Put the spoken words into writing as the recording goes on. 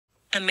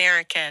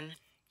American.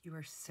 You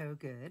are so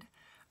good.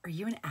 Are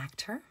you an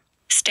actor?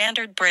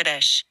 Standard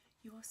British.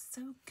 You are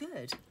so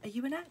good. Are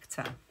you an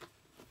actor?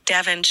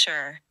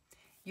 Devonshire.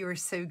 You are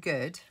so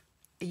good.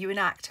 Are you an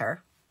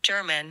actor?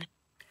 German.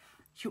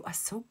 You are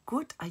so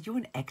good. Are you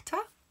an actor?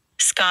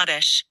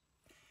 Scottish.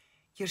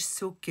 You're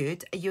so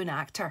good. Are you an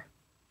actor?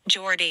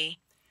 Geordie.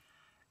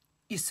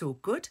 You're so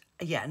good.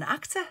 Are you an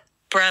actor?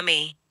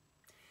 Brummie.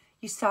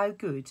 You're so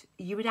good.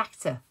 Are you an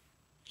actor?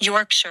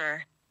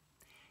 Yorkshire.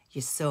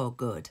 You're so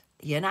good.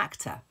 Are you an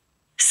actor?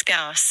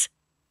 Scouse.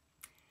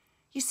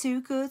 You're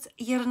so good.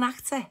 Are you an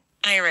actor?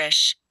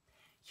 Irish.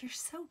 You're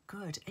so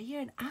good. Are you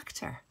an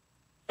actor?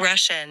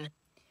 Russian.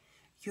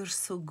 You're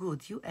so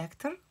good. You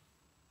actor?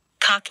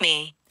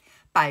 Cockney.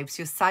 Babes,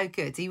 you're so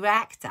good. Are you an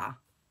actor?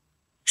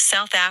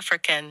 South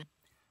African.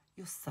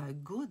 You're so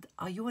good.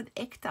 Are you an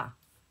actor?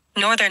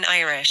 Northern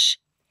Irish.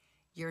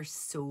 You're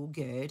so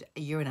good.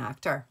 Are you an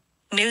actor?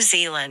 New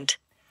Zealand.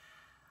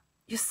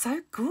 You're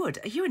so good.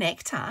 Are you an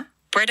actor?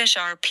 British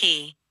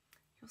RP.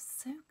 You're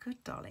so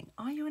good, darling.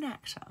 Are you an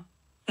actor?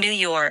 New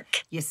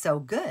York. You're so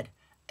good.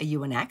 Are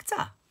you an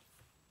actor?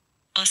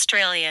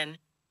 Australian.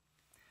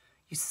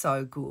 You're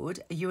so good.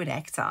 Are you an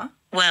actor?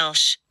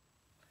 Welsh.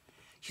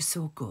 You're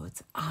so good.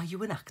 Are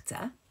you an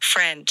actor?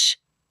 French.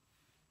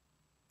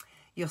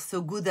 You're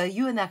so good. Are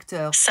you an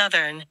actor?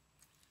 Southern.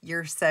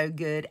 You're so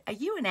good. Are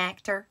you an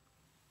actor?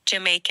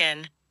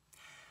 Jamaican.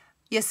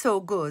 You're so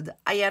good.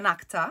 Are you an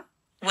actor?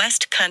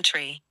 West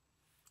Country.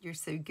 You're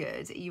so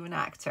good. Are you an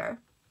actor?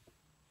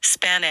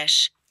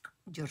 Spanish.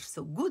 You're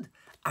so good.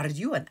 Are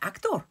you an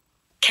actor?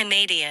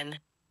 Canadian.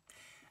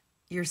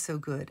 You're so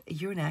good. Are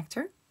you an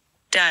actor?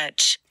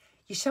 Dutch.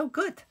 You're so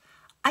good.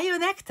 Are you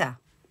an actor?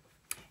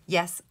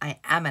 Yes, I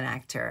am an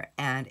actor.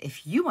 And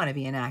if you want to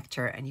be an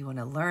actor and you want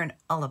to learn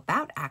all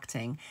about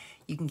acting,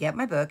 you can get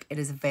my book. It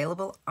is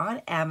available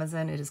on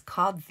Amazon. It is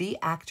called The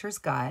Actor's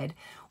Guide,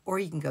 or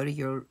you can go to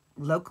your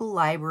local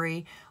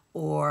library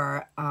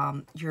or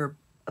your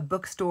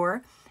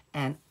bookstore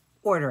and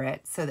order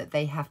it so that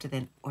they have to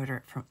then order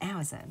it from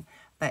Amazon.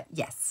 But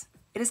yes,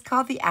 it is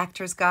called The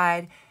Actor's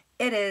Guide.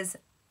 It is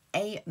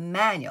a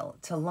manual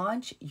to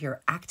launch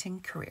your acting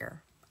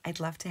career. I'd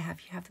love to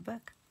have you have the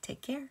book.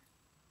 Take care.